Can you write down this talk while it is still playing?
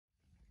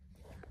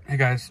Hey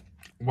guys,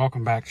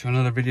 welcome back to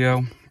another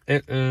video.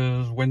 It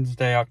is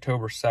Wednesday,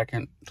 October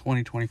 2nd,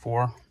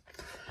 2024.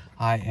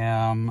 I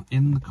am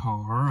in the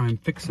car. I'm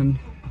fixing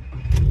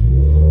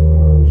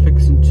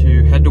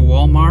to head to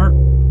Walmart.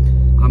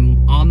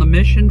 I'm on the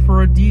mission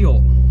for a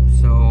deal.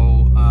 So,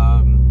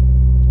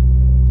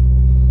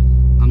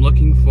 I'm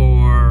looking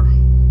for,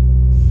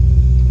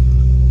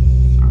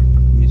 sorry for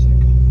the music.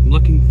 I'm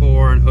looking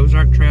for an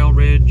Ozark Trail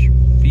Ridge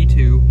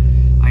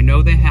V2. I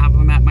know they have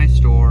them at my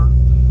store.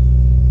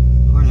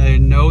 I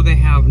know they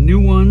have new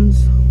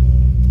ones,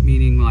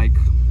 meaning like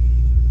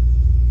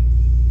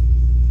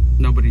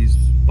nobody's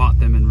bought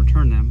them and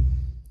returned them.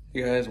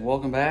 You guys,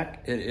 welcome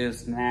back. It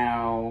is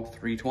now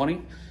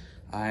 3:20.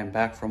 I am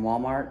back from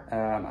Walmart.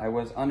 I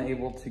was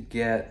unable to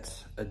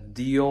get a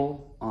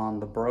deal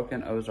on the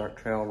broken Ozark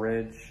Trail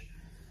Ridge.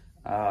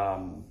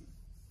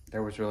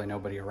 There was really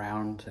nobody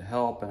around to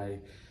help, and I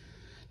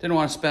didn't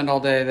want to spend all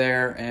day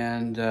there,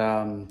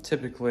 and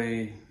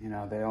typically, you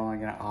know, they're only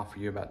gonna offer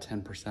you about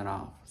 10%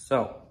 off.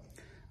 So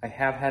I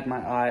have had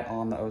my eye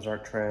on the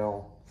Ozark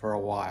Trail for a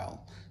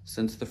while,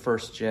 since the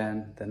first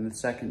gen, then the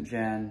second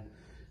gen.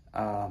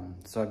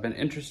 So I've been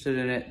interested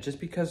in it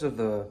just because of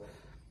the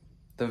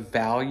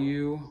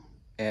value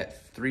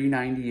at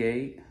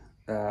 $398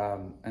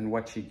 and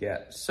what you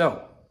get.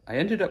 So I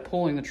ended up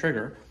pulling the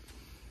trigger.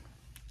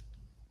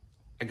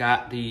 I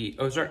got the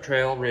Ozark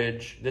Trail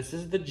Ridge. This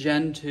is the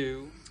Gen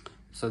 2.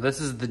 So this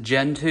is the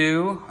Gen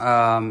 2.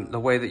 The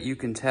way that you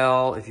can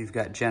tell if you've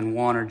got Gen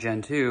 1 or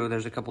Gen 2,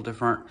 there's a couple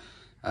different,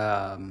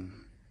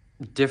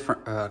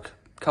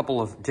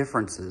 couple of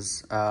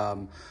differences.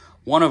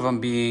 One of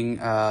them being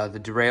the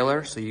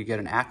derailleur. So you get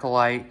an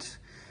Acolyte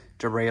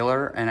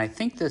derailleur, and I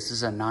think this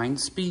is a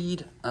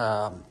 9-speed.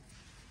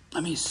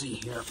 Let me see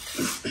here.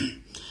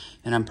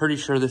 And I'm pretty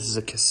sure this is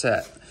a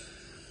cassette.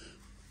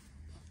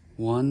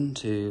 1,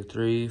 2,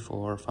 3,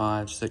 4,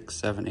 5, 6,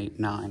 7, 8,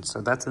 9.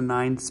 So that's a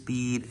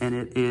 9-speed, and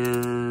it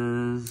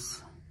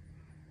is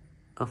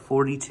a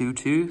 42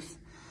 tooth.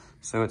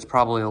 So it's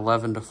probably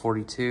 11 to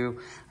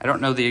 42. I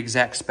don't know the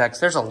exact specs.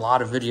 There's a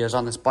lot of videos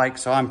on this bike,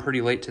 so I'm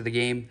pretty late to the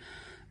game.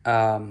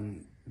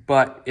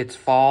 But it's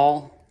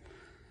fall.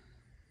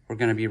 We're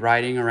gonna be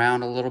riding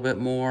around a little bit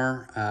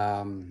more,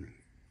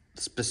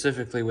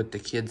 specifically with the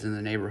kids in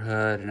the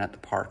neighborhood and at the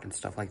park and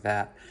stuff like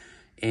that.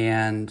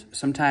 And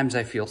sometimes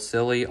I feel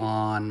silly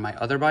on my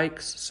other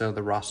bikes. So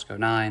the Roscoe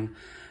 9,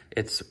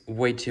 it's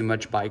way too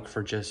much bike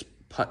for just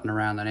putting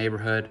around the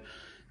neighborhood.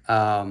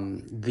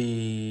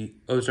 The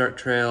Ozark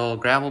Trail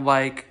gravel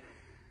bike,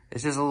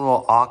 it's just a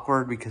little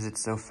awkward because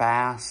it's so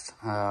fast.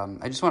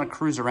 I just want to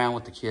cruise around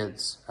with the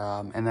kids.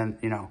 And then,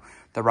 you know,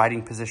 the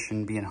riding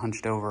position being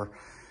hunched over.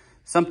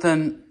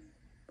 Something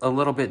a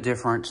little bit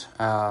different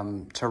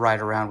to ride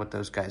around with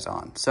those guys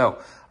on. So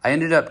I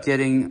ended up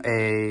getting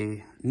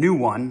a new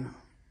one.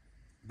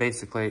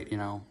 Basically, you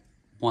know,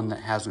 one that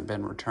hasn't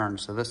been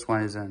returned. So this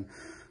one is in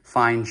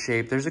fine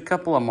shape. There's a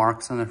couple of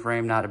marks on the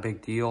frame, not a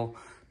big deal.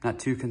 Not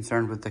too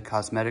concerned with the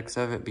cosmetics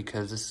of it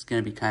because this is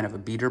going to be kind of a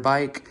beater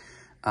bike.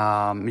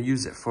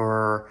 Use it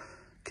for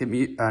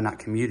not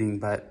commuting,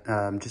 but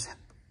just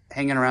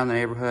hanging around the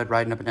neighborhood,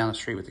 riding up and down the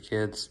street with the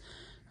kids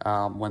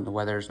when the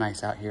weather is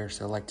nice out here.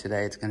 So like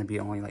today, it's going to be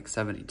only like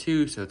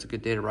 72, so it's a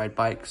good day to ride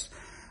bikes.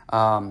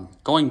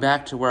 Going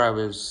back to where I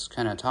was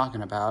kind of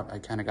talking about, I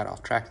kind of got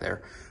off track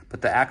there.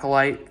 But the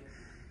Acolyte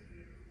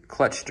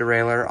clutch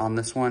derailleur on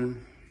this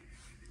one,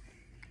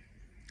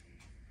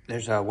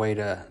 there's a way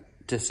to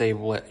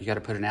disable it. You got to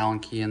put an Allen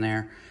key in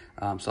there.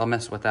 So I'll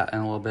mess with that in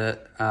a little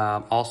bit.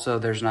 Also,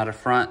 there's not a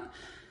front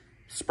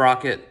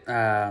sprocket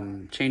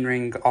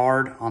chainring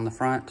guard on the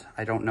front.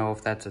 I don't know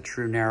if that's a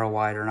true narrow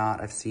wide or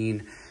not. I've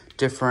seen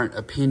different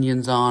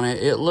opinions on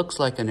it. It looks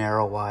like a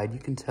narrow wide. You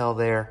can tell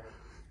there.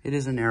 It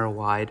is a narrow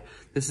wide.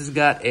 This has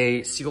got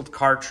a sealed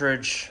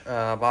cartridge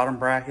bottom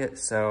bracket,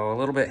 so a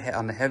little bit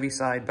on the heavy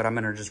side, but I'm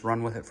gonna just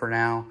run with it for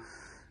now.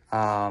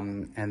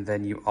 And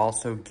then you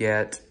also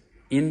get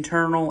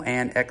internal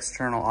and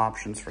external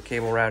options for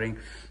cable routing.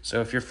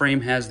 So if your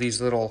frame has these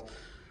little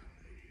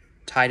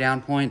tie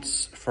down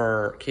points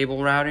for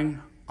cable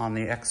routing on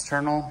the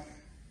external,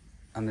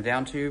 on the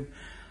down tube,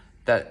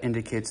 that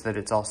indicates that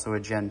it's also a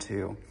Gen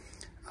 2.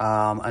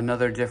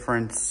 Another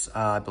difference,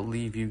 I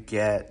believe you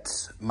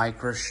get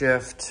micro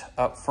shift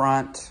up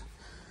front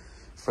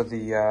for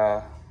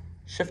the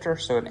shifter,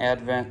 so an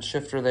advent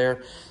shifter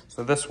there.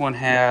 So this one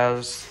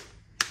has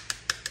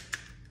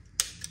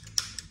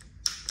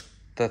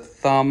the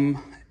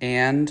thumb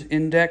and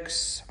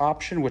index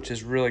option, which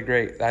is really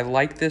great. I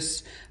like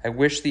this. I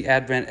wish the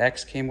Advent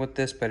X came with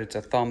this, but it's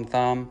a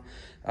thumb.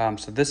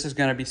 So this is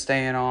gonna be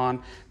staying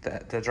on.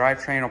 The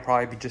drivetrain will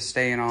probably be just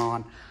staying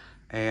on.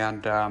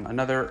 And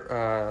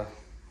another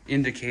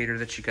indicator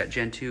that you got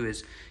Gen 2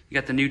 is you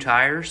got the new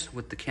tires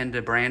with the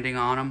Kenda branding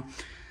on them.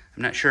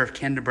 I'm not sure if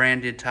Kenda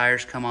branded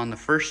tires come on the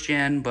first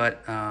gen,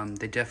 but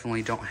they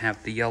definitely don't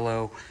have the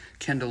yellow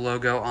Kenda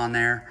logo on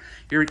there.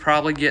 You're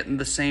probably getting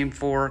the same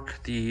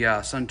fork, the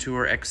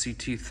Suntour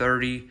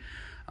XCT30.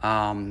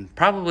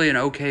 Probably an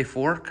okay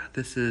fork.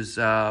 This is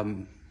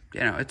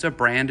you know, it's a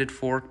branded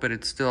fork, but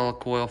it's still a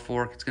coil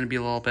fork. It's going to be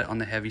a little bit on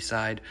the heavy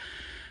side.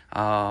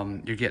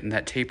 You're getting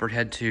that tapered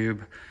head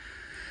tube.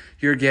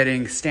 You're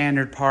getting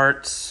standard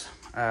parts,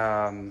 you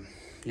know,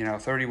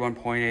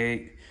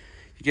 31.8.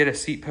 You get a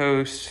seat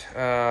post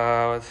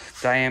with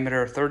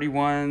diameter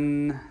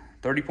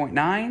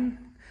 30.9.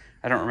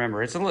 I don't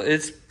remember.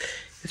 It's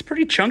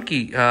pretty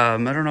chunky. I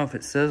don't know if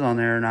it says on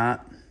there or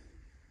not.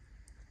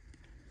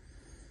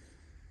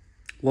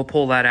 We'll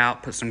pull that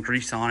out, put some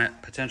grease on it,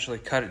 potentially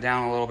cut it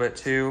down a little bit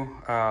too,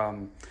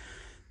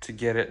 to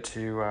get it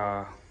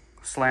to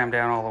slam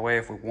down all the way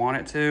if we want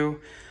it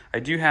to. I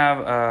do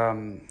have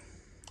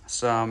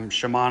some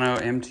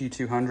Shimano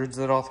MT200s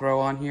that I'll throw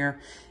on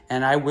here,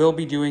 and I will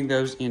be doing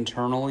those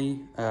internally,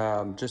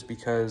 just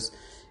because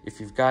if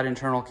you've got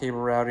internal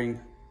cable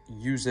routing,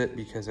 use it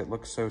because it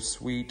looks so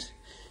sweet,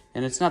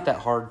 and it's not that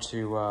hard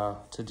to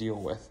deal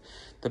with.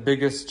 The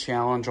biggest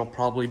challenge will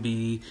probably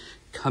be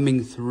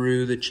coming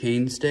through the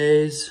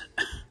chainstays.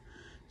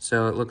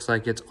 So it looks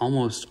like it's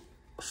almost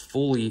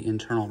fully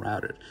internal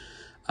routed.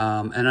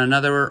 And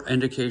another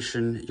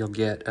indication, you'll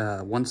get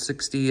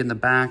 160 in the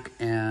back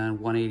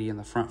and 180 in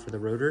the front for the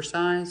rotor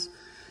size.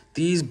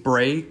 These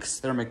brakes,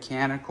 they're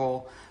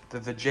mechanical. They're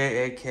the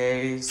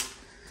JAKs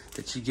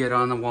that you get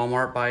on the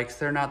Walmart bikes.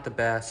 They're not the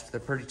best. They're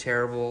pretty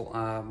terrible.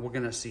 We're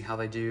gonna see how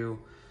they do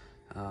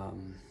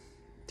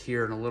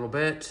here in a little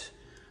bit.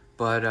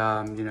 But,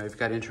 you know, you've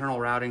got internal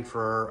routing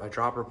for a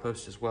dropper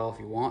post as well if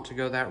you want to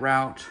go that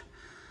route.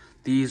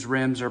 These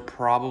rims are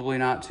probably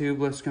not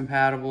tubeless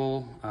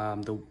compatible.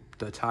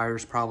 The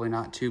tire's probably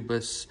not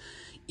tubeless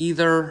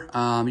either.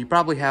 You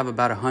probably have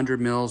about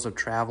 100 mils of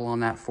travel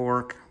on that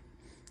fork.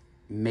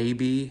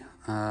 Maybe.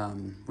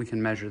 We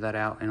can measure that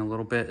out in a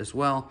little bit as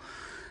well.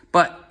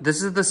 But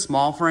this is the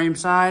small frame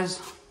size.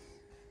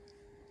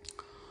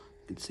 You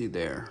can see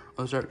there.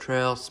 Ozark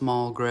Trail,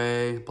 small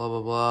gray, blah,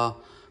 blah, blah.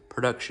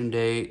 Production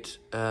date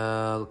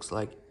looks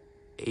like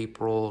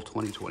April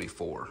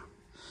 2024.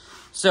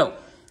 So,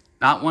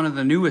 not one of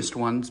the newest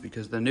ones,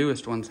 because the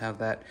newest ones have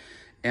that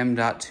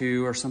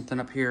M.2 or something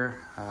up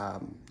here.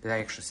 They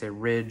actually say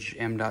Ridge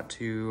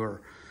M.2 or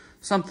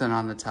something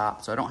on the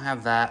top. So I don't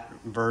have that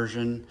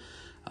version.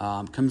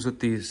 Comes with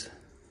these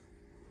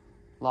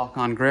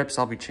lock-on grips.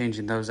 I'll be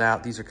changing those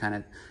out. These are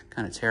kind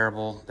of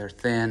terrible. They're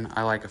thin.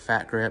 I like a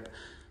fat grip.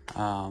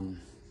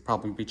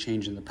 Probably be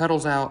changing the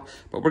pedals out,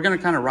 but we're going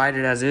to kind of ride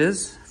it as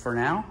is for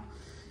now.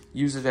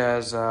 Use it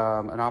as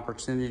an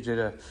opportunity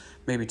to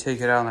maybe take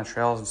it out on the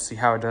trails and see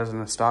how it does in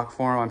the stock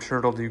form. I'm sure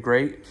it'll do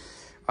great.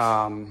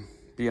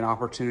 Be an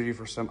opportunity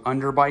for some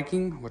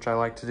underbiking, which I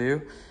like to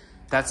do.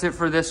 That's it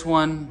for this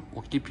one.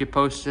 We'll keep you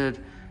posted,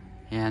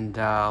 and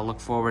look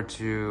forward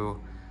to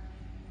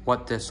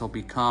what this will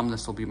become.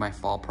 This will be my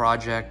fall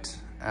project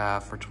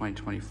for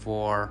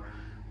 2024,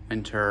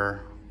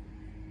 winter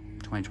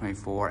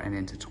 2024 and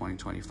into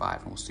 2025,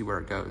 and we'll see where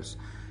it goes.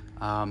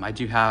 I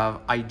do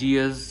have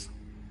ideas.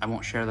 I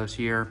won't share those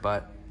here,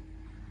 but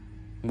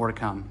more to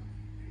come.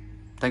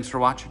 Thanks for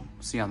watching.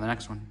 See you on the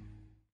next one.